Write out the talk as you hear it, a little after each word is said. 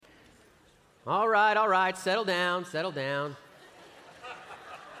All right, settle down.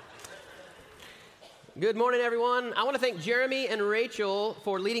 Good morning, everyone. I want to thank Jeremy and Rachel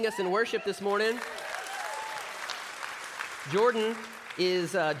for leading us in worship this morning.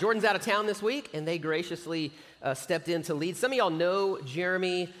 Jordan's out of town this week, and they graciously stepped in to lead. Some of y'all know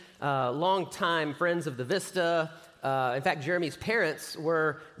Jeremy, longtime friends of the Vista. In fact, Jeremy's parents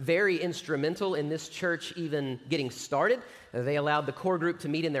were very instrumental in this church even getting started. They allowed the core group to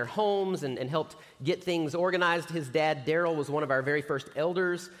meet in their homes and helped get things organized. His dad, Daryl, was one of our very first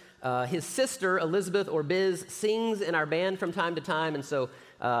elders. His sister, Elizabeth or Biz, sings in our band from time to time. And so,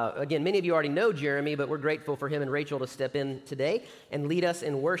 again, many of you already know Jeremy, but we're grateful for him and Rachel to step in today and lead us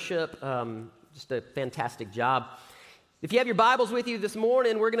in worship. Just a fantastic job. If you have your Bibles with you this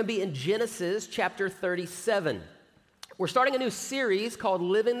morning, we're going to be in Genesis chapter 37. We're starting a new series called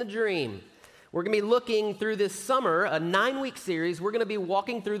Livin the Dream. We're going to be looking through this summer, a 9-week series. We're going to be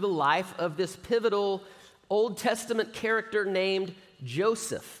walking through the life of this pivotal Old Testament character named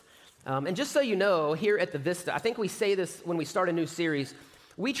Joseph. And just so you know, here at the Vista, I think we say this when we start a new series,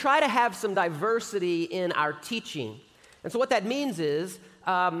 we try to have some diversity in our teaching. And so what that means is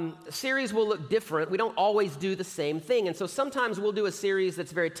series will look different. We don't always do the same thing. And so sometimes we'll do a series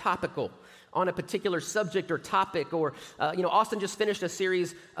that's very topical on a particular subject or topic, or, Austin just finished a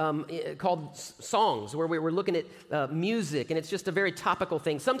series called Songs, where we were looking at music, and it's just a very topical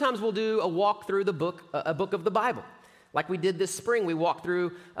thing. Sometimes we'll do a walk through a book of the Bible, like we did this spring. We walked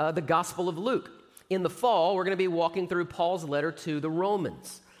through the Gospel of Luke. In the fall, we're going to be walking through Paul's letter to the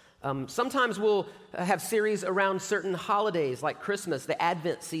Romans. Sometimes we'll have series around certain holidays, like Christmas, the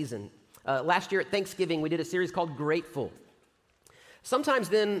Advent season. Last year at Thanksgiving, we did a series called Grateful. Sometimes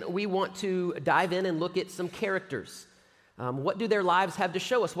then we want to dive in and look at some characters. What do their lives have to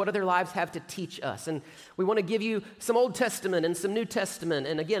show us? What do their lives have to teach us? And we want to give you some Old Testament and some New Testament,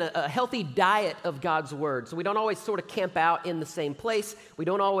 and again, a healthy diet of God's Word. So we don't always sort of camp out in the same place. We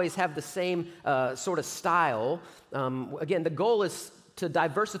don't always have the same sort of style. Again, the goal is to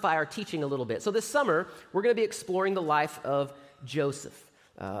diversify our teaching a little bit. So this summer, we're going to be exploring the life of Joseph.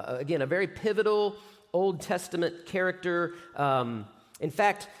 Again, a very pivotal Old Testament character. In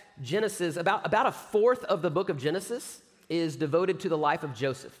fact, Genesis, about a fourth of the book of Genesis is devoted to the life of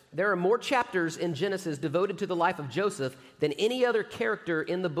Joseph. There are more chapters in Genesis devoted to the life of Joseph than any other character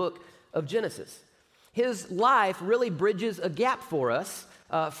in the book of Genesis. His life really bridges a gap for us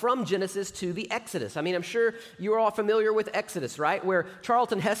from Genesis to the Exodus. I mean, I'm sure you're all familiar with Exodus, right? Where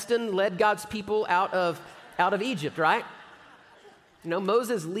Charlton Heston led God's people out of Egypt, right? You know,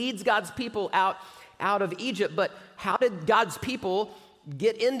 Moses leads God's people out of Egypt, but how did God's people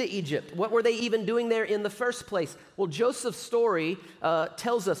get into Egypt? What were they even doing there in the first place? Well, Joseph's story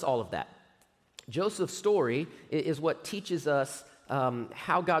tells us all of that. Joseph's story is what teaches us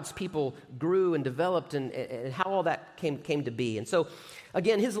how God's people grew and developed and how all that came to be. And so,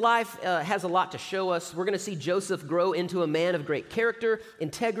 again, his life has a lot to show us. We're going to see Joseph grow into a man of great character,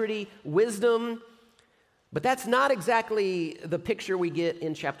 integrity, wisdom. But that's not exactly the picture we get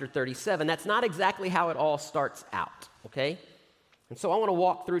in chapter 37. That's not exactly how it all starts out, okay? And so I want to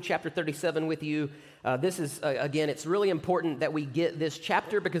walk through chapter 37 with you. This is, again, it's really important that we get this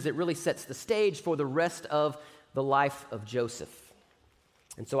chapter because it really sets the stage for the rest of the life of Joseph.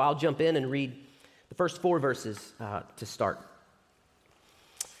 And so I'll jump in and read the first 4 verses to start.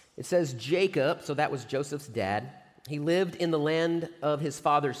 It says, Jacob, so that was Joseph's dad, he lived in the land of his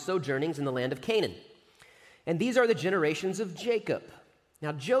father's sojournings in the land of Canaan. And these are the generations of Jacob.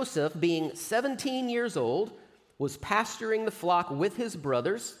 Now Joseph, being 17 years old, was pasturing the flock with his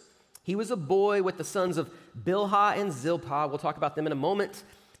brothers. He was a boy with the sons of Bilhah and Zilpah. We'll talk about them in a moment,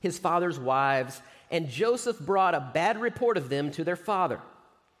 his father's wives. And Joseph brought a bad report of them to their father.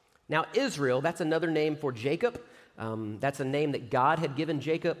 Now Israel, that's another name for Jacob. That's a name that God had given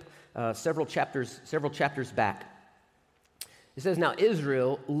Jacob several chapters back. It says, now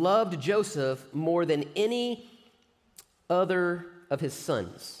Israel loved Joseph more than any other of his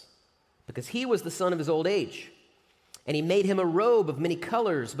sons, because he was the son of his old age. And he made him a robe of many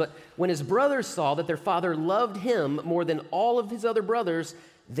colors. But when his brothers saw that their father loved him more than all of his other brothers,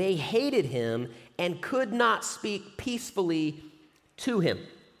 they hated him and could not speak peacefully to him.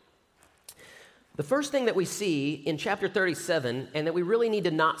 The first thing that we see in chapter 37, and that we really need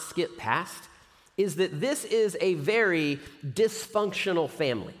to not skip past, is that this is a very dysfunctional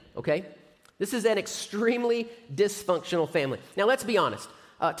family, okay? This is an extremely dysfunctional family. Now, let's be honest.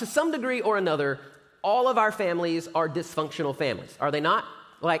 To some degree or another, all of our families are dysfunctional families, are they not?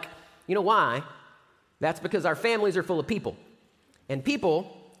 Like, you know why? That's because our families are full of people. And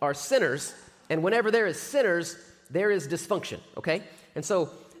people are sinners, and whenever there is sinners, there is dysfunction, okay? And so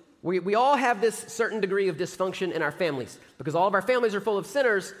We all have this certain degree of dysfunction in our families because all of our families are full of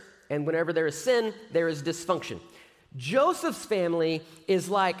sinners, and whenever there is sin, there is dysfunction. Joseph's family is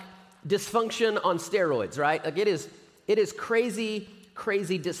like dysfunction on steroids, right? Like it is crazy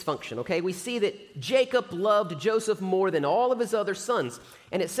dysfunction, okay? We see that Jacob loved Joseph more than all of his other sons,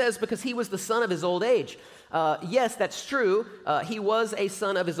 and it says because he was the son of his old age. Yes, that's true. He was a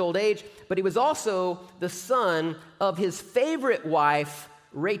son of his old age, but he was also the son of his favorite wife,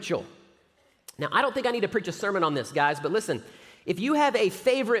 Rachel. Now, I don't think I need to preach a sermon on this, guys, but listen, if you have a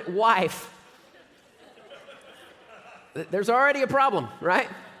favorite wife, there's already a problem, right?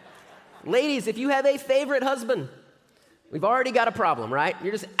 Ladies, if you have a favorite husband, we've already got a problem, right?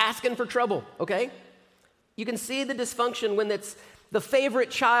 You're just asking for trouble, okay? You can see the dysfunction when it's the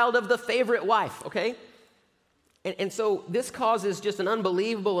favorite child of the favorite wife, okay? And so this causes just an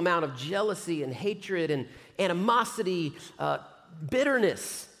unbelievable amount of jealousy and hatred and animosity,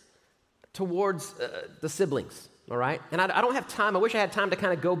 bitterness towards the siblings, all right? And I don't have time. I wish I had time to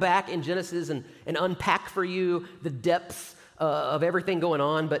kind of go back in Genesis and unpack for you the depths of everything going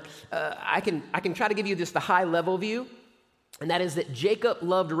on, but I can try to give you just the high-level view, and that is that Jacob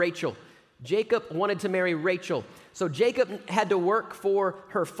loved Rachel. Jacob wanted to marry Rachel. So Jacob had to work for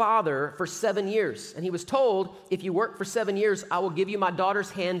her father for 7 years. And he was told, if you work for 7 years, I will give you my daughter's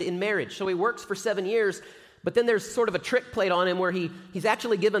hand in marriage. So he works for 7 years, but then there's sort of a trick played on him where he's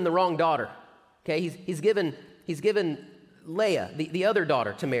actually given the wrong daughter. Okay, he's given Leah, the other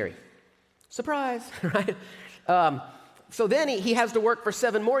daughter, to marry. Surprise, right? So then he has to work for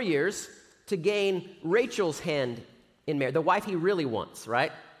 7 more years to gain Rachel's hand in marriage, the wife he really wants,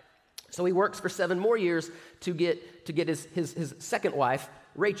 right? So he works for 7 more years to get his second wife,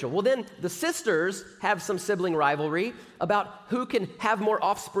 Rachel. Well, then the sisters have some sibling rivalry about who can have more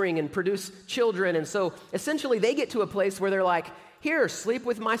offspring and produce children. And so essentially they get to a place where they're like, here, sleep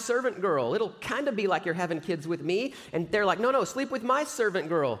with my servant girl. It'll kind of be like you're having kids with me. And they're like, no, sleep with my servant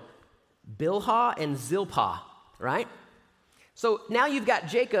girl, Bilhah and Zilpah, right? So now you've got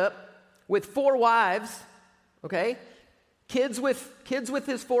Jacob with 4 wives, okay? Kids with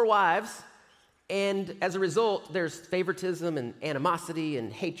his 4 wives, and as a result, there's favoritism and animosity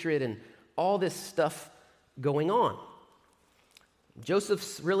and hatred and all this stuff going on.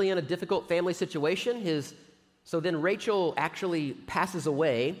 Joseph's really in a difficult family situation. So then Rachel actually passes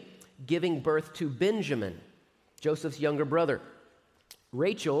away, giving birth to Benjamin, Joseph's younger brother.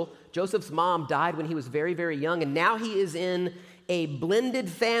 Rachel, Joseph's mom, died when he was very, very young, and now he is in a blended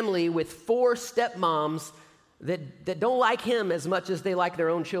family with 4 stepmoms that don't like him as much as they like their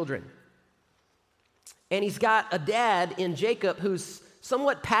own children. And he's got a dad in Jacob who's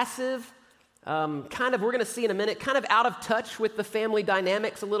somewhat passive, we're going to see in a minute, kind of out of touch with the family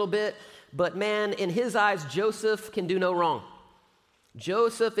dynamics a little bit. But man, in his eyes, Joseph can do no wrong.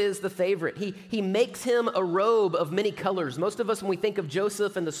 Joseph is the favorite. He makes him a robe of many colors. Most of us, when we think of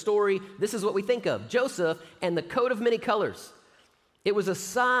Joseph and the story, this is what we think of: Joseph and the coat of many colors. It was a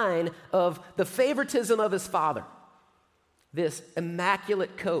sign of the favoritism of his father. This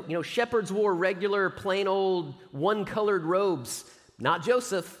immaculate coat. You know, shepherds wore regular, plain old, one-colored robes. Not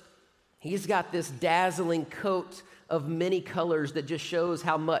Joseph. He's got this dazzling coat of many colors that just shows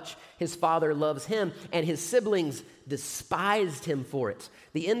how much his father loves him, and his siblings despised him for it.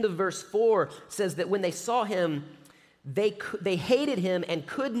 The end of verse 4 says that when they saw him, they hated him and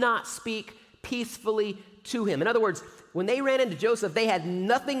could not speak peacefully to him. In other words, when they ran into Joseph, they had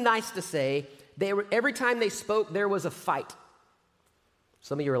nothing nice to say. Every time they spoke, there was a fight.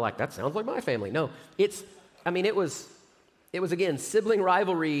 Some of you are like, that sounds like my family. No, it was again, sibling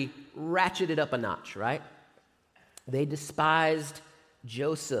rivalry ratcheted up a notch, right? They despised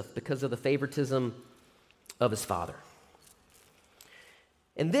Joseph because of the favoritism of his father.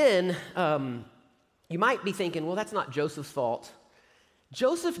 And then you might be thinking, well, that's not Joseph's fault.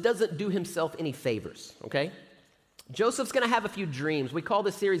 Joseph doesn't do himself any favors, okay? Joseph's going to have a few dreams. We call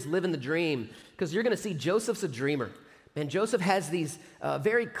this series Livin the Dream because you're going to see Joseph's a dreamer. And Joseph has these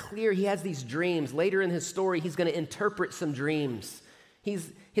he has these dreams. Later in his story, he's going to interpret some dreams.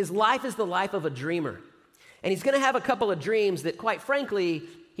 His life is the life of a dreamer. And he's going to have a couple of dreams that, quite frankly,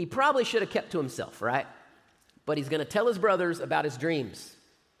 he probably should have kept to himself, right? But he's going to tell his brothers about his dreams.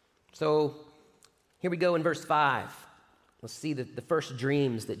 So here we go in verse 5. Let's see the first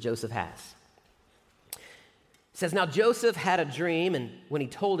dreams that Joseph has. It says, now Joseph had a dream, and when he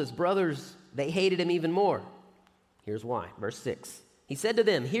told his brothers, they hated him even more. Here's why. Verse 6. He said to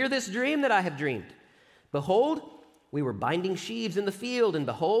them, hear this dream that I have dreamed. Behold, we were binding sheaves in the field, and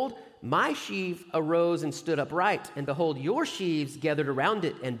behold, my sheaf arose and stood upright, and behold, your sheaves gathered around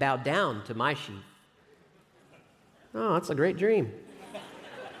it and bowed down to my sheaf. Oh, that's a great dream.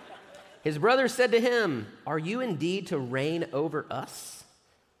 His brothers said to him, "Are you indeed to reign over us?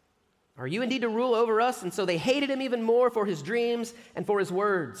 Are you indeed to rule over us?" And so they hated him even more for his dreams and for his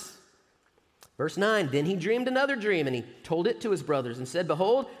words. Verse 9, then he dreamed another dream, and he told it to his brothers and said,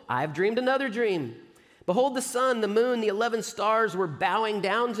 "Behold, I have dreamed another dream. Behold, the sun, the moon, the 11 stars were bowing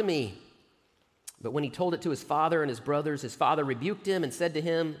down to me." But when he told it to his father and his brothers, his father rebuked him and said to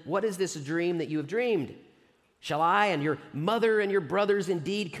him, "What is this dream that you have dreamed? Shall I and your mother and your brothers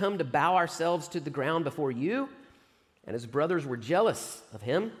indeed come to bow ourselves to the ground before you?" And his brothers were jealous of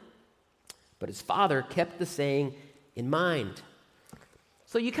him, but his father kept the saying in mind.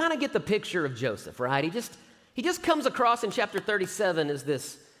 So you kind of get the picture of Joseph, right? He just comes across in chapter 37 as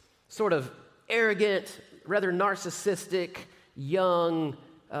this sort of arrogant, rather narcissistic, young,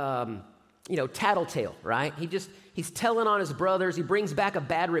 tattletale, right? He's telling on his brothers. He brings back a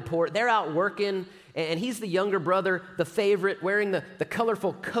bad report. They're out working, and he's the younger brother, the favorite, wearing the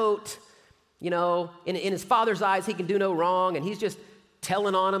colorful coat. In his father's eyes, he can do no wrong, and he's just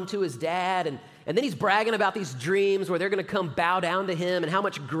telling on him to his dad, and then he's bragging about these dreams where they're going to come bow down to him and how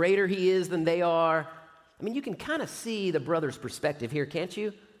much greater he is than they are. I mean, you can kind of see the brother's perspective here, can't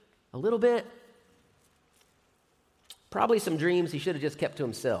you? A little bit. Probably some dreams he should have just kept to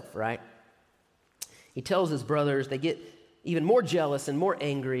himself, right? He tells his brothers, they get even more jealous and more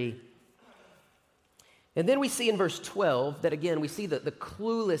angry. And then we see in verse 12 that, again, we see the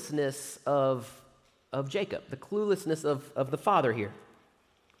cluelessness of Jacob, the cluelessness of the father here.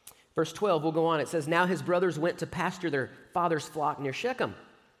 Verse 12, we'll go on. It says, "Now his brothers went to pasture their father's flock near Shechem.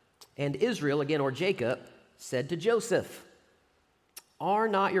 And Israel, again, or Jacob, said to Joseph, 'Are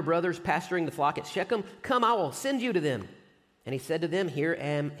not your brothers pasturing the flock at Shechem? Come, I will send you to them.' And he said to them, Here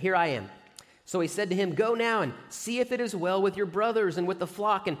I am. So he said to him, 'Go now and see if it is well with your brothers and with the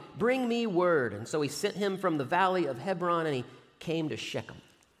flock, and bring me word.' And so he sent him from the valley of Hebron, and he came to Shechem."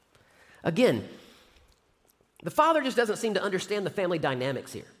 Again, the father just doesn't seem to understand the family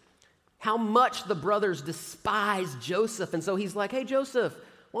dynamics here. How much the brothers despise Joseph. And so he's like, "Hey, Joseph,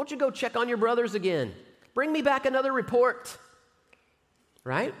 why don't you go check on your brothers again? Bring me back another report."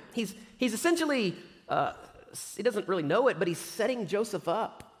 Right? He's essentially, he doesn't really know it, but he's setting Joseph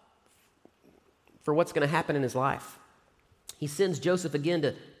up for what's going to happen in his life. He sends Joseph again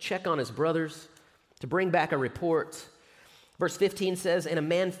to check on his brothers, to bring back a report. Verse 15 says, "And a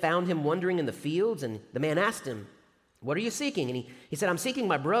man found him wandering in the fields, and the man asked him, 'What are you seeking?' And he said, 'I'm seeking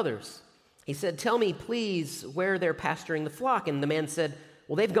my brothers.' He said, 'Tell me, please, where they're pasturing the flock.' And the man said,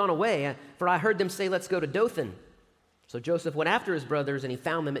 'Well, they've gone away, for I heard them say, let's go to Dothan.' So Joseph went after his brothers, and he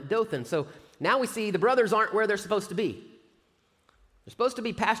found them at Dothan." So now we see the brothers aren't where they're supposed to be. They're supposed to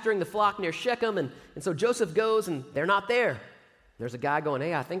be pasturing the flock near Shechem, and so Joseph goes, and they're not there. There's a guy going,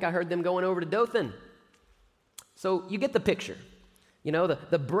 "Hey, I think I heard them going over to Dothan." So you get the picture.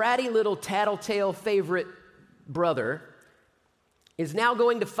 The bratty little tattletale favorite brother is now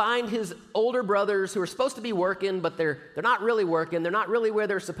going to find his older brothers who are supposed to be working, but they're not really working. They're not really where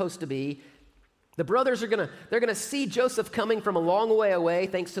they're supposed to be. The brothers they're going to see Joseph coming from a long way away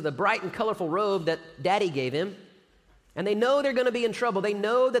thanks to the bright and colorful robe that Daddy gave him. And they know they're going to be in trouble. They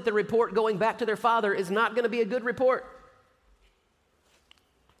know that the report going back to their father is not going to be a good report.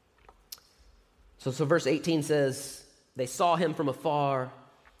 So verse 18 says, "They saw him from afar,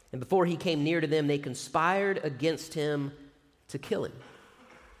 and before he came near to them, they conspired against him to kill him. And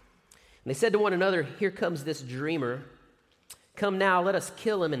they said to one another, 'Here comes this dreamer. Come now, let us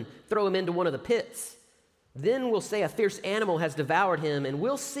kill him and throw him into one of the pits. Then we'll say a fierce animal has devoured him, and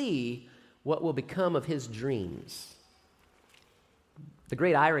we'll see what will become of his dreams.'" The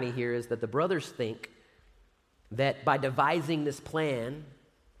great irony here is that the brothers think that by devising this plan,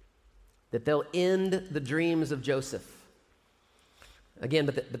 that they'll end the dreams of Joseph. Again,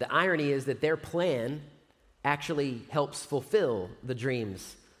 but the irony is that their plan actually helps fulfill the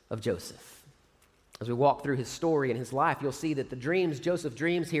dreams of Joseph. As we walk through his story and his life, you'll see that the dreams Joseph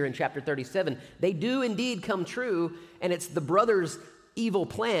dreams here in chapter 37, they do indeed come true, and it's the brothers' evil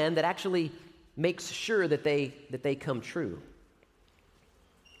plan that actually makes sure that they come true.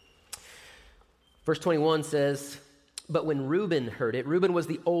 Verse 21 says, "But when Reuben heard it," Reuben was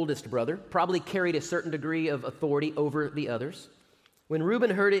the oldest brother, probably carried a certain degree of authority over the others. "When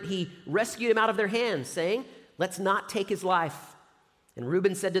Reuben heard it, he rescued him out of their hands, saying, 'Let's not take his life.' And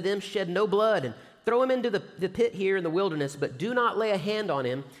Reuben said to them, 'Shed no blood, and throw him into the pit here in the wilderness, but do not lay a hand on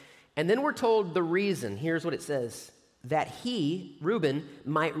him.' And then we're told the reason. Here's what it says, that he, Reuben,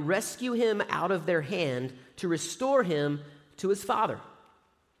 might rescue him out of their hand to restore him to his father."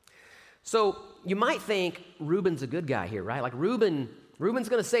 So you might think Reuben's a good guy here, right? Like Reuben Reuben's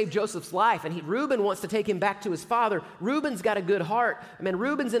going to save Joseph's life, and Reuben wants to take him back to his father. Reuben's got a good heart. I mean,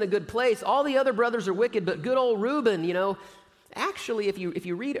 Reuben's in a good place. All the other brothers are wicked, but good old Reuben, Actually, if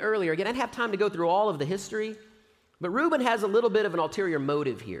you read earlier, again, I don't have time to go through all of the history, but Reuben has a little bit of an ulterior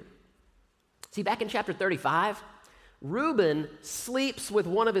motive here. See, back in chapter 35, Reuben sleeps with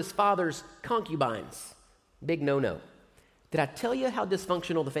one of his father's concubines. Big no-no. Did I tell you how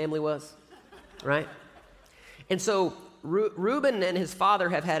dysfunctional the family was? Right? And so Reuben and his father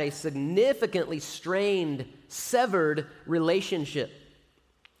have had a significantly strained, severed relationship.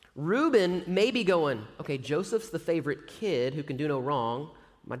 Reuben may be going, okay, Joseph's the favorite kid who can do no wrong.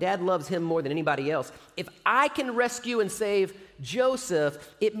 My dad loves him more than anybody else. If I can rescue and save Joseph,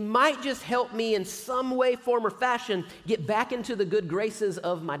 it might just help me in some way, form, or fashion get back into the good graces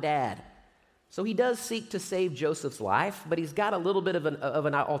of my dad. So he does seek to save Joseph's life, but he's got a little bit of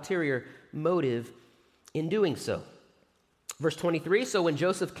an ulterior motive in doing so. Verse 23, so when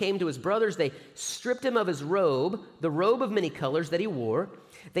Joseph came to his brothers, they stripped him of his robe, the robe of many colors that he wore.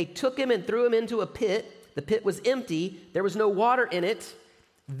 They took him and threw him into a pit. The pit was empty. There was no water in it.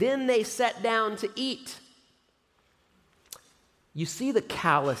 Then they sat down to eat. You see the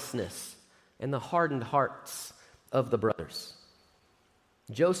callousness and the hardened hearts of the brothers.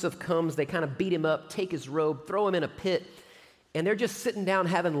 Joseph comes, they kind of beat him up, take his robe, throw him in a pit, and they're just sitting down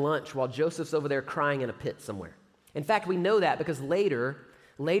having lunch while Joseph's over there crying in a pit somewhere. In fact, we know that because later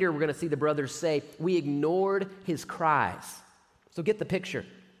we're going to see the brothers say, we ignored his cries. So get the picture.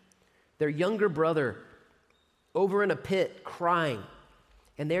 Their younger brother over in a pit crying,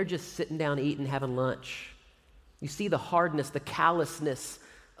 and they're just sitting down eating, having lunch. You see the hardness, the callousness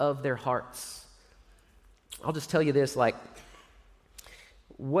of their hearts. I'll just tell you this,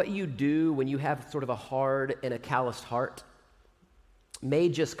 what you do when you have sort of a hard and a calloused heart may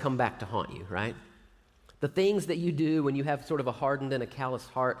just come back to haunt you, right? The things that you do when you have sort of a hardened and a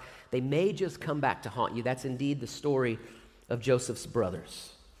calloused heart, they may just come back to haunt you. That's indeed the story of Joseph's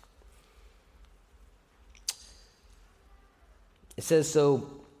brothers. It says, so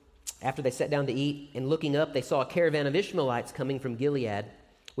after they sat down to eat, and looking up, they saw a caravan of Ishmaelites coming from Gilead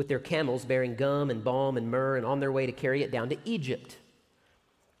with their camels bearing gum and balm and myrrh, and on their way to carry it down to Egypt.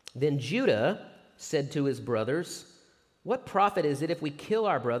 Then Judah said to his brothers, what profit is it if we kill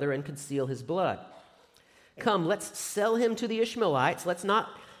our brother and conceal his blood? Come, let's sell him to the Ishmaelites. Let's not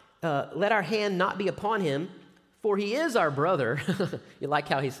let our hand not be upon him, for he is our brother. You like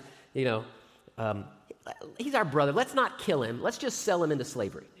how he's our brother. Let's not kill him. Let's just sell him into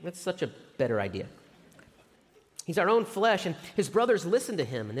slavery. That's such a better idea. He's our own flesh. And his brothers listened to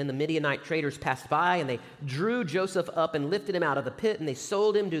him. And then the Midianite traders passed by, and they drew Joseph up and lifted him out of the pit, and they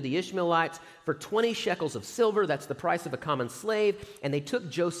sold him to the Ishmaelites for 20 shekels of silver. That's the price of a common slave. And they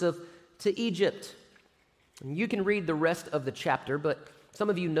took Joseph to Egypt. And you can read the rest of the chapter, but some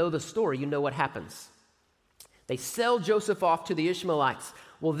of you know the story. You know what happens. They sell Joseph off to the Ishmaelites.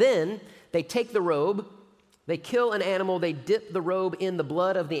 Well, then they take the robe, they kill an animal, they dip the robe in the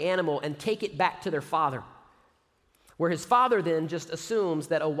blood of the animal and take it back to their father, where his father then just assumes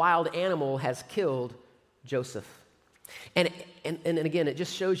that a wild animal has killed Joseph. And again, it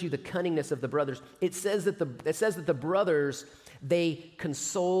just shows you the cunningness of the brothers. It says that the brothers, they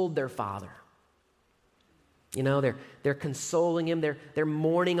consoled their father. They're consoling him. They're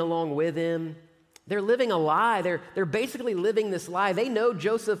mourning along with him. They're living a lie. They're basically living this lie. They know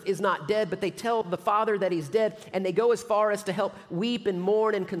Joseph is not dead, but they tell the father that he's dead, and they go as far as to help weep and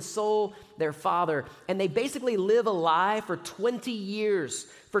mourn and console their father. And they basically live a lie for 20 years.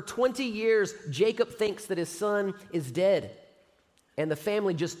 For 20 years, Jacob thinks that his son is dead, and the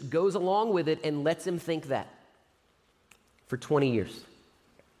family just goes along with it and lets him think that for 20 years.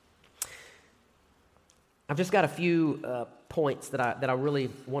 I've just got a few points that I really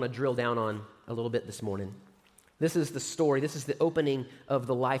want to drill down on a little bit this morning. This is the story. This is the opening of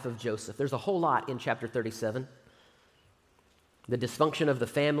the life of Joseph. There's a whole lot in chapter 37. The dysfunction of the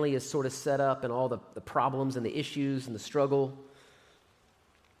family is sort of set up, and all the problems and the issues and the struggle.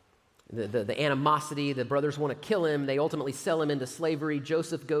 The animosity, the brothers want to kill him. They ultimately sell him into slavery.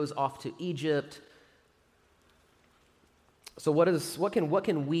 Joseph goes off to Egypt. So what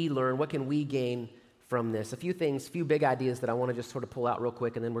can we learn? What can we gain from this? A few things, few big ideas that I want to just sort of pull out real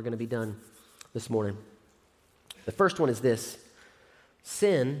quick, and then we're going to be done this morning. The first one is this: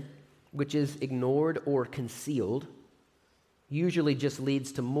 sin, which is ignored or concealed, usually just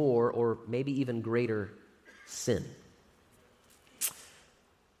leads to more or maybe even greater sin.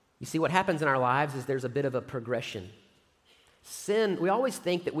 You see, what happens in our lives is there's a bit of a progression. Sin, we always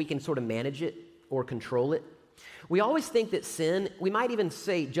think that we can sort of manage it or control it. We always think that sin, we might even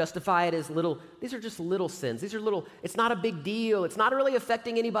say justify it as these are just little sins. It's not a big deal. It's not really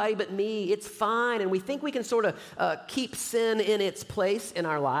affecting anybody but me. It's fine. And we think we can sort of keep sin in its place in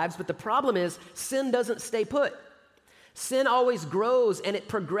our lives. But the problem is sin doesn't stay put. Sin always grows and it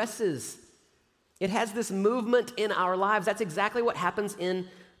progresses. It has this movement in our lives. That's exactly what happens in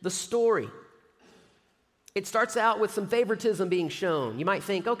the story. It starts out with some favoritism being shown. You might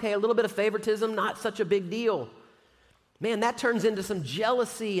think, okay, a little bit of favoritism, not such a big deal. Man, that turns into some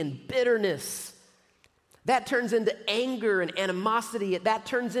jealousy and bitterness. That turns into anger and animosity. That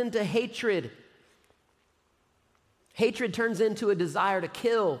turns into hatred. Hatred turns into a desire to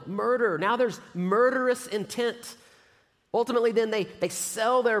kill, murder. Now there's murderous intent. Ultimately, then they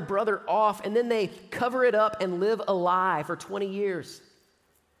sell their brother off, and then they cover it up and live a lie for 20 years.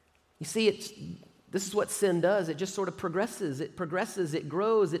 You see, this is what sin does. It just sort of progresses. It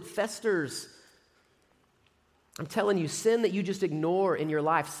grows, it festers. I'm telling you, sin that you just ignore in your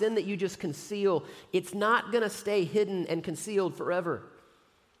life, sin that you just conceal, it's not going to stay hidden and concealed forever.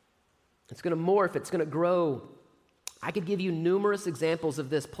 It's going to morph. It's going to grow. I could give you numerous examples of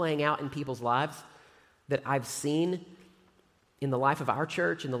this playing out in people's lives that I've seen in the life of our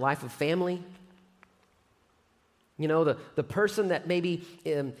church, in the life of family. You know, the person that maybe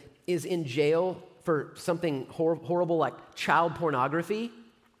is in jail for something horrible like child pornography,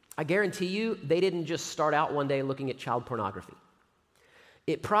 I guarantee you they didn't just start out one day looking at child pornography.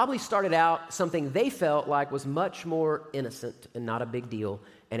 It probably started out something they felt like was much more innocent and not a big deal,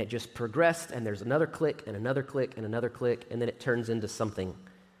 and it just progressed, and there's another click and another click and another click, and then it turns into something.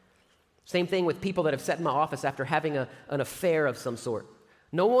 Same thing with people that have sat in my office after having an affair of some sort.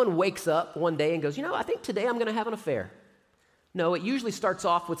 No one wakes up one day and goes, I think today I'm going to have an affair. No, it usually starts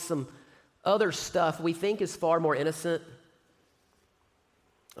off with some other stuff we think is far more innocent.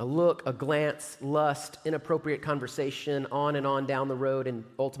 A look, a glance, lust, inappropriate conversation, on and on down the road, and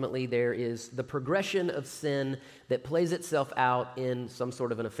ultimately there is the progression of sin that plays itself out in some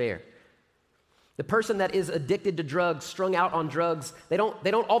sort of an affair. The person that is addicted to drugs, strung out on drugs, they don't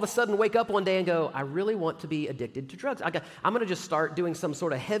all of a sudden wake up one day and go, I really want to be addicted to drugs. I'm going to just start doing some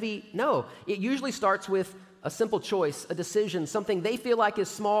sort of heavy. No, it usually starts with a simple choice, a decision, something they feel like is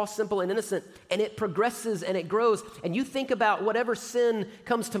small, simple, and innocent, and it progresses and it grows. And you think about whatever sin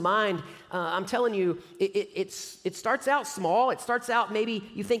comes to mind, I'm telling you, it starts out small. It starts out maybe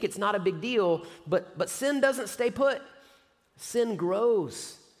you think it's not a big deal, but sin doesn't stay put. Sin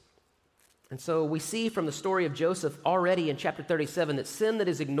grows. And so we see from the story of Joseph already in chapter 37 that sin that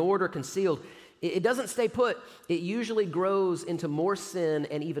is ignored or concealed, it doesn't stay put. It usually grows into more sin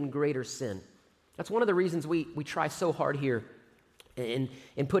and even greater sin. That's one of the reasons we try so hard here in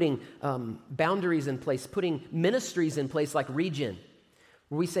putting boundaries in place, putting ministries in place like Regen,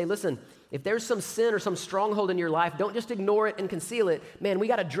 where we say, listen, if there's some sin or some stronghold in your life, don't just ignore it and conceal it. Man, we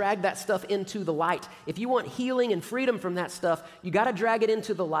got to drag that stuff into the light. If you want healing and freedom from that stuff, you got to drag it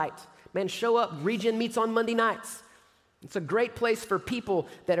into the light. Man, show up. Regen meets on Monday nights. It's a great place for people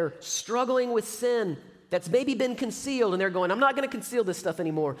that are struggling with sin that's maybe been concealed, and they're going, I'm not going to conceal this stuff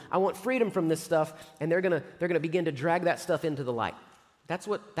anymore. I want freedom from this stuff, and they're going to begin to drag that stuff into the light. That's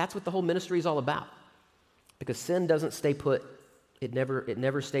what the whole ministry is all about. Because sin doesn't stay put. It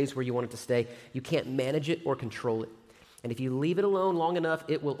never stays where you want it to stay. You can't manage it or control it. And if you leave it alone long enough,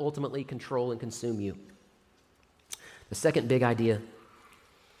 it will ultimately control and consume you. The second big idea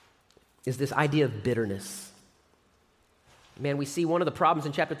is this idea of bitterness. Man, we see one of the problems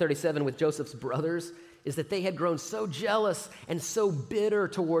in chapter 37 with Joseph's brothers is that they had grown so jealous and so bitter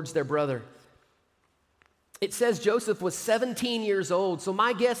towards their brother. It says Joseph was 17 years old, so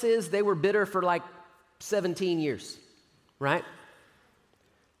my guess is they were bitter for like 17 years, right?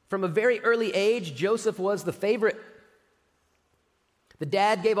 From a very early age, Joseph was the favorite. The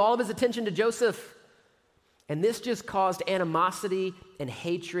dad gave all of his attention to Joseph, and this just caused animosity and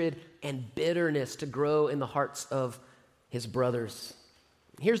hatred and bitterness to grow in the hearts of his brothers.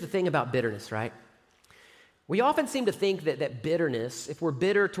 Here's the thing about bitterness, right? We often seem to think that bitterness, if we're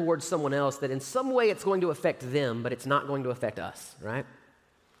bitter towards someone else, that in some way it's going to affect them, but it's not going to affect us, right?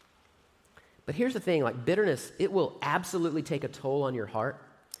 But here's the thing, like bitterness, it will absolutely take a toll on your heart,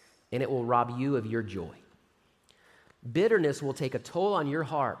 and it will rob you of your joy. Bitterness will take a toll on your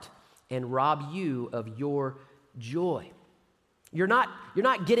heart and rob you of your joy. You're not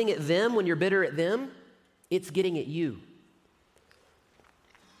getting at them when you're bitter at them, it's getting at you.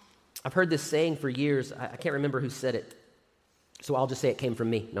 I've heard this saying for years. I can't remember who said it, so I'll just say it came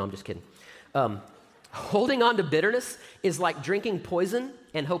from me. No, I'm just kidding. Holding on to bitterness is like drinking poison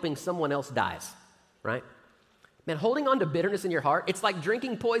and hoping someone else dies, right? Man, holding on to bitterness in your heart, it's like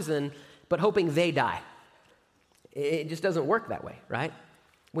drinking poison but hoping they die. It just doesn't work that way, right?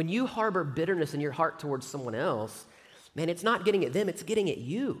 When you harbor bitterness in your heart towards someone else, man, it's not getting at them, it's getting at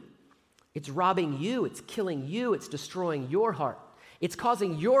you. It's robbing you, it's killing you, it's destroying your heart. It's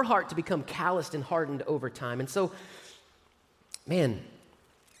causing your heart to become calloused and hardened over time. And so, man,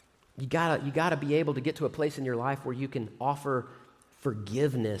 you gotta be able to get to a place in your life where you can offer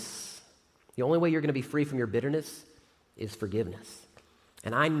forgiveness. The only way you're gonna be free from your bitterness is forgiveness.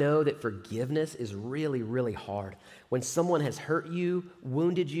 And I know that forgiveness is really, really hard. When someone has hurt you,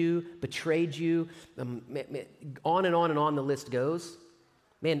 wounded you, betrayed you, on and on the list goes.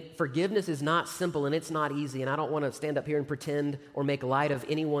 Man, forgiveness is not simple and it's not easy, and I don't want to stand up here and pretend or make light of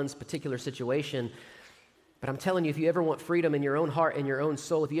anyone's particular situation, but I'm telling you, if you ever want freedom in your own heart and your own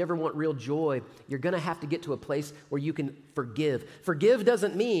soul, if you ever want real joy, you're going to have to get to a place where you can forgive. Forgive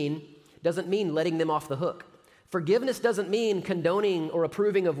doesn't mean letting them off the hook. Forgiveness doesn't mean condoning or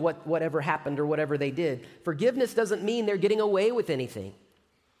approving of whatever happened or whatever they did. Forgiveness doesn't mean they're getting away with anything.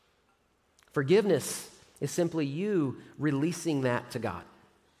 Forgiveness is simply you releasing that to God.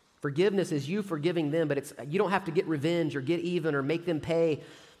 Forgiveness is you forgiving them, but you don't have to get revenge or get even or make them pay.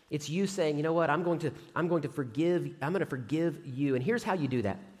 It's you saying, you know what, I'm going to forgive you. And here's how you do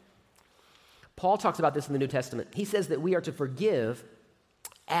that. Paul talks about this in the New Testament. He says that we are to forgive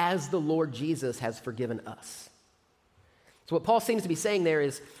as the Lord Jesus has forgiven us. So what Paul seems to be saying there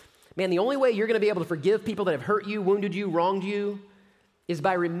is, man, the only way you're going to be able to forgive people that have hurt you, wounded you, wronged you, is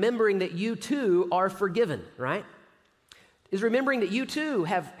by remembering that you too are forgiven, right? Is remembering that you too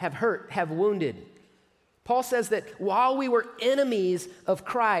have hurt, have wounded. Paul says that while we were enemies of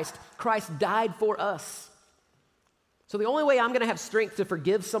Christ, Christ died for us. So the only way I'm going to have strength to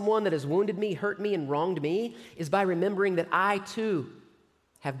forgive someone that has wounded me, hurt me, and wronged me is by remembering that I too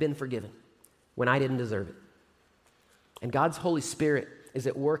have been forgiven when I didn't deserve it. And God's Holy Spirit is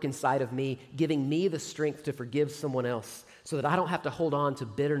at work inside of me, giving me the strength to forgive someone else so that I don't have to hold on to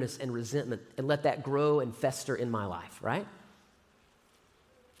bitterness and resentment and let that grow and fester in my life, right?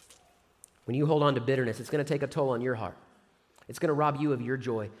 When you hold on to bitterness, it's going to take a toll on your heart. It's going to rob you of your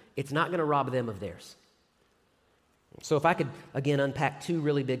joy. It's not going to rob them of theirs. So if I could, again, unpack two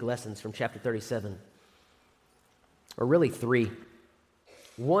really big lessons from chapter 37, or really three.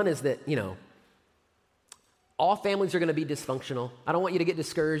 One is that, all families are going to be dysfunctional. I don't want you to get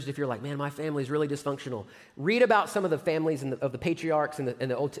discouraged if you're like, man, my family is really dysfunctional. Read about some of the families of the patriarchs and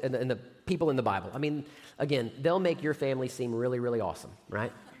the people in the Bible. I mean, again, they'll make your family seem really, really awesome,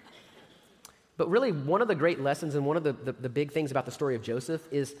 right? But really, one of the great lessons and one of the big things about the story of Joseph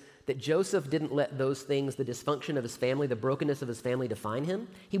is that Joseph didn't let those things, the dysfunction of his family, the brokenness of his family, define him.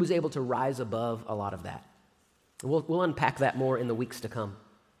 He was able to rise above a lot of that. We'll unpack that more in the weeks to come.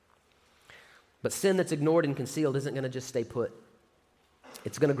 But sin that's ignored and concealed isn't going to just stay put.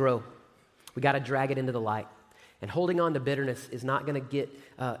 It's going to grow. We got to drag it into the light. And holding on to bitterness is not going to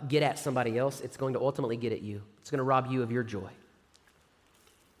get at somebody else. It's going to ultimately get at you. It's going to rob you of your joy.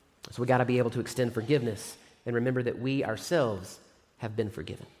 So we got to be able to extend forgiveness and remember that we ourselves have been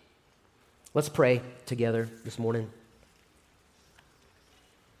forgiven. Let's pray together this morning.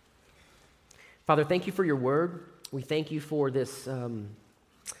 Father, thank you for your word. We thank you for this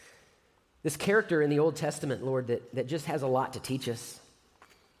character in the Old Testament, Lord, that just has a lot to teach us.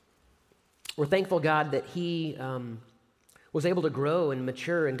 We're thankful, God, that he was able to grow and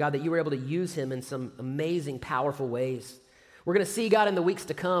mature, and God, that you were able to use him in some amazing, powerful ways. We're going to see, God, in the weeks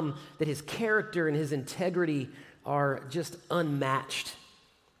to come that his character and his integrity are just unmatched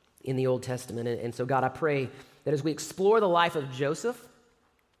in the Old Testament. And so, God, I pray that as we explore the life of Joseph,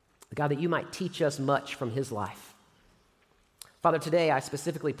 God, that you might teach us much from his life. Father, today I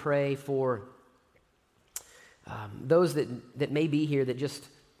specifically pray for those that may be here that just,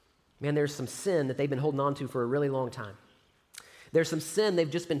 man, there's some sin that they've been holding on to for a really long time. There's some sin they've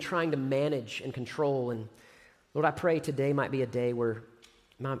just been trying to manage and control. And Lord, I pray today might be a day where,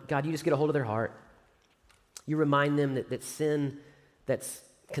 God, you just get a hold of their heart. You remind them that sin that's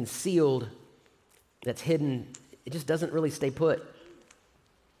concealed, that's hidden, it just doesn't really stay put.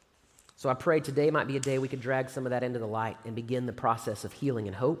 So I pray today might be a day we could drag some of that into the light and begin the process of healing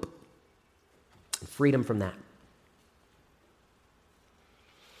and hope and freedom from that.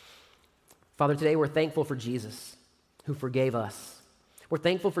 Father, today we're thankful for Jesus who forgave us. We're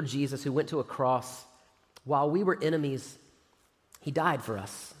thankful for Jesus who went to a cross. While we were enemies, he died for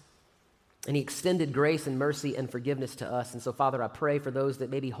us. And he extended grace and mercy and forgiveness to us. And so, Father, I pray for those that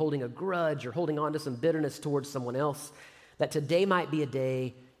may be holding a grudge or holding on to some bitterness towards someone else, that today might be a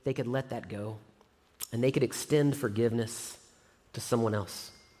day they could let that go and they could extend forgiveness to someone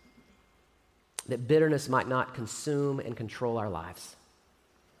else. That bitterness might not consume and control our lives.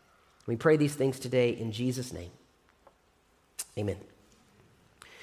 We pray these things today in Jesus' name. Amen.